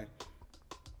 Anyway,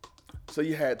 so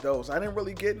you had those. I didn't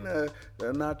really get in the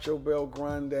Nacho Bel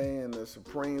Grande and the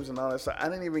Supremes and all that stuff. I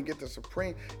didn't even get the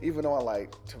Supreme, even though I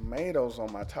like tomatoes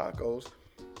on my tacos.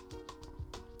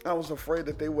 I was afraid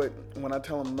that they would, when I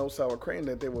tell them no sour cream,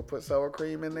 that they would put sour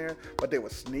cream in there, but they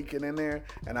would sneak it in there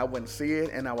and I wouldn't see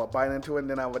it and I would bite into it and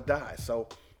then I would die. So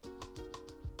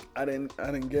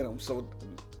I didn't get them. So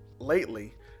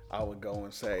lately, I would go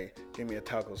and say, give me a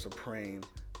taco supreme,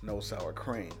 no sour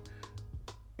cream.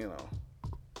 You know,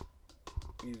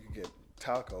 you could get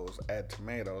tacos, add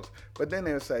tomatoes, but then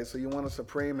they'll say, so you want a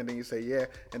supreme? And then you say, yeah,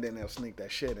 and then they'll sneak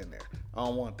that shit in there. I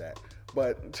don't want that.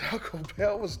 But Taco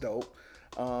Bell was dope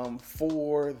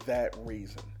for that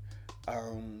reason.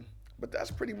 But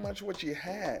that's pretty much what you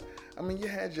had. I mean, you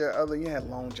had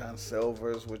Long John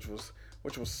Silver's, which was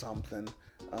something.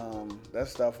 That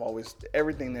stuff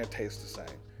everything there tastes the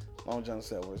same. Long John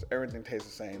Silver's, everything tastes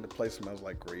the same. The place smells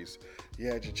like grease. You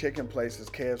had your chicken places,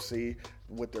 KFC,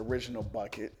 with the original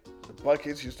bucket. The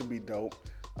buckets used to be dope.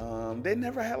 They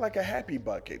never had like a happy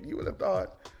bucket. You would have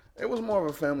thought it was more of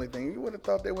a family thing. You would have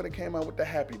thought they would have came out with the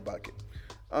happy bucket.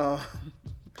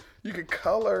 You could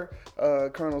color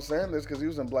Colonel Sanders because he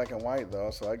was in black and white though,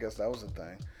 so I guess that was a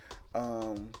thing.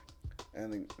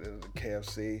 And the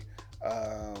KFC,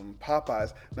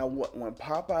 Popeyes. Now, when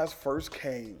Popeyes first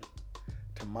came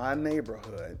to my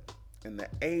neighborhood in the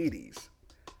 80s,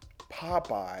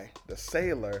 Popeye, the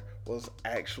sailor, was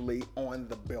actually on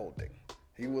the building.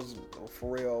 He was,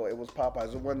 for real, it was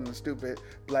Popeyes. It wasn't the stupid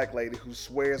black lady who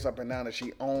swears up and down that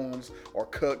she owns or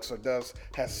cooks or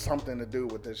has something to do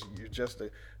with this. You're just a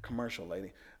commercial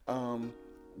lady.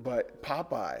 But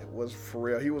Popeye was for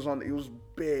real. He was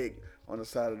big on the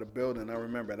side of the building. I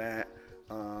remember that.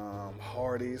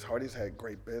 Hardee's had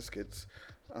great biscuits.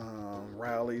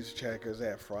 Rowley's, Checkers, they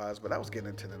had fries, but I was getting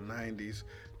into the 90s.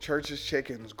 Church's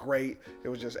chicken was great. It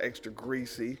was just extra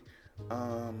greasy.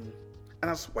 And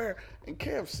I swear, in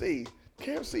KFC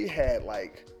had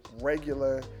like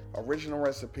regular, original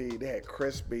recipe. They had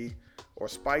crispy or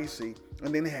spicy,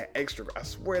 and then they had extra. I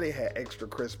swear they had extra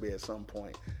crispy at some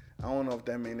point. I don't know if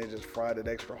that means they just fried it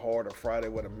extra hard or fried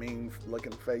it with a mean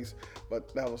looking face,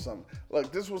 but that was something.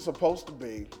 Look, this was supposed to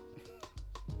be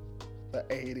the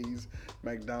 80s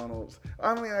McDonald's.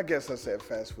 I mean, I guess I said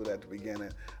fast food at the beginning.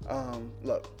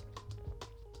 Look,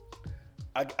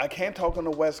 I can't talk on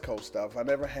the West Coast stuff. I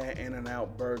never had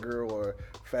In-N-Out Burger or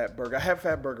Fat Burger. I had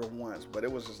Fat Burger once, but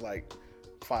it was just like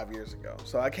 5 years ago.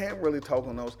 So I can't really talk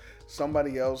on those.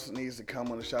 Somebody else needs to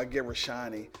come on the show. I get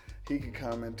Rashani. He could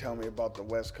come and tell me about the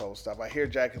West Coast stuff. I hear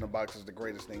Jack in the Box is the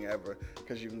greatest thing ever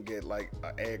because you can get like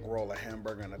an egg roll, a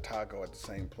hamburger, and a taco at the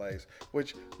same place.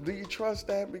 Which, do you trust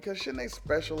that? Because shouldn't they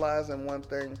specialize in one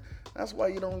thing? That's why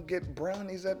you don't get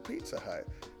brownies at Pizza Hut.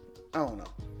 I don't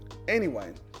know.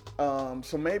 Anyway,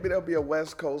 so maybe there'll be a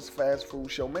West Coast fast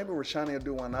food show. Maybe Rashani will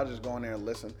do one. I'll just go in there and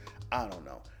listen. I don't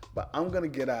know. But I'm going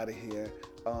to get out of here.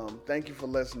 Thank you for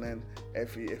listening.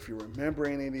 If you remember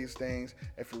any of these things,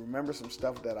 if you remember some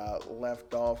stuff that I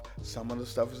left off, some of the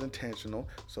stuff is intentional,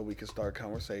 so we can start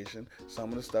conversation. Some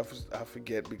of the stuff is I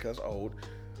forget because old.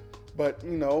 But,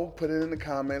 put it in the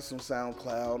comments on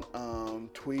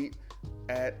SoundCloud. Tweet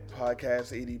at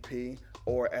Podcast EDP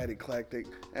or at Eclectic,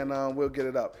 and we'll get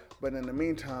it up. But in the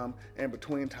meantime, in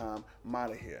between time, I'm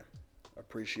out of here.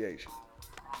 Appreciation.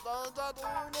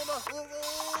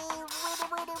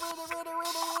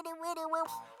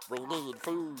 We need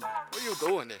food. What are you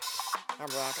doing there? I'm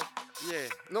rapping. Yeah.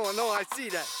 No, I see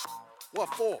that.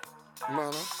 What for?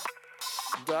 Money.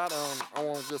 That, I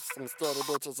want to get some steady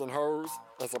bitches and hoes,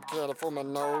 and some candy for my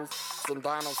nose, some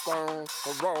diamond stones,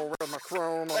 a roll with my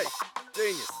chrome. Hey,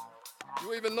 genius.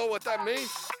 You even know what that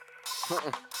means?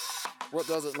 What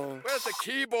does it mean? Where's the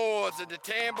keyboards and the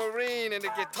tambourine and the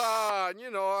guitar? And,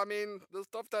 the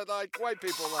stuff that, like, white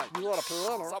people like. You want a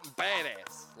piano? Something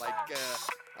badass. Like,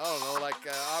 I don't know, like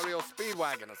Ario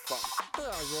Speedwagon or something.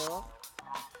 Yeah.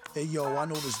 Hey, yo, I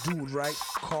know this dude, right?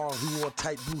 Carl, he wore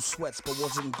tight blue sweats but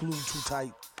wasn't glued too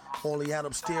tight. All he had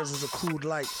upstairs was a crude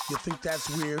light. You think that's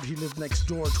weird? He lived next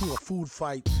door to a food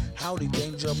fight. Howdy,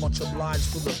 danger, much obliged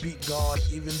for the beat guard.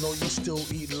 Even though you still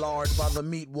eat lard by the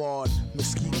meat ward.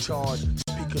 Mesquite charge.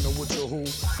 Speaking of which or who,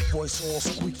 voice all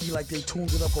squeaky like they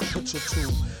tuned it up a pitch or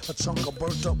two. A chunk of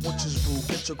burnt up witch's brew.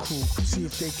 Get your crew. See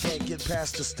if they can't get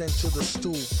past the stench of the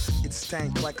stew. It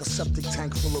stank like a septic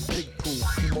tank full of pig poo.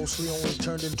 He mostly only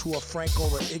turned into a Frank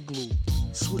or an igloo.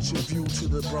 Switch your view to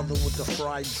the brother with the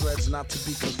fried dreads, not to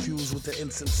be confused with the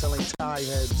incense-selling tie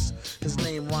heads. His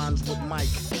name rhymes with Mike,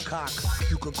 Cock.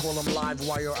 You could call him live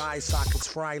wire eye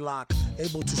sockets, Frylock.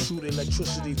 Able to shoot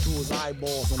electricity through his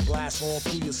eyeballs and blast all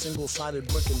through your single-sided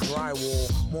brick and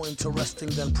drywall. More interesting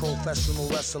than professional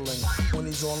wrestling. When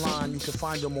he's online, you can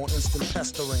find him on instant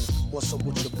pestering. What's up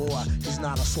with your boy? He's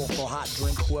not a soft or hot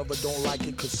drink. Whoever don't like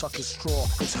it could suck his straw.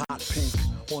 It's hot pink.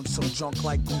 On some junk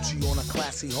like Gucci on a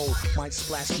classy hoe. Might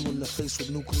splash you in the face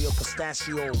with nuclear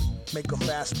pistachio. Make a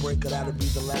fast break, or that'll be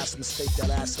the last mistake. That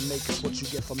ass to make is what you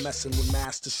get for messing with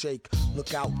Master Shake.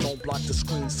 Look out, don't block the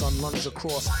screen, son, lunge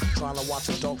across. Trying to watch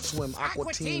Adult Swim,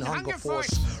 Aqua Teen, Hunger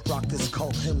Force. Rock this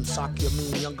cult hymn, sock your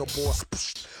mean younger boss.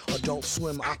 Psh, Adult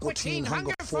Swim, Aqua Teen,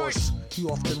 Hunger Force. He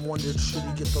often wondered, should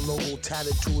he get the logo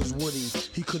tatted to his woody?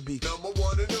 He could be number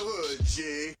one in the hood,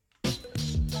 G.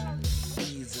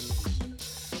 Easily.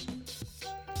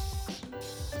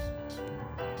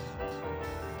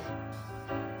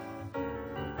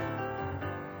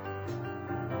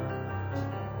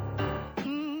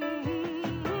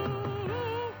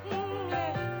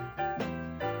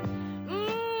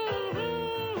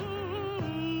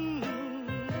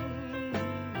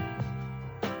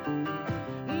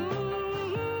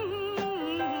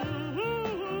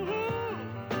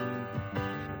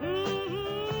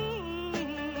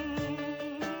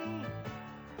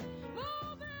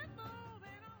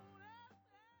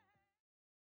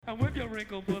 And with your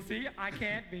wrinkled pussy, I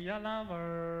can't be your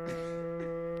lover.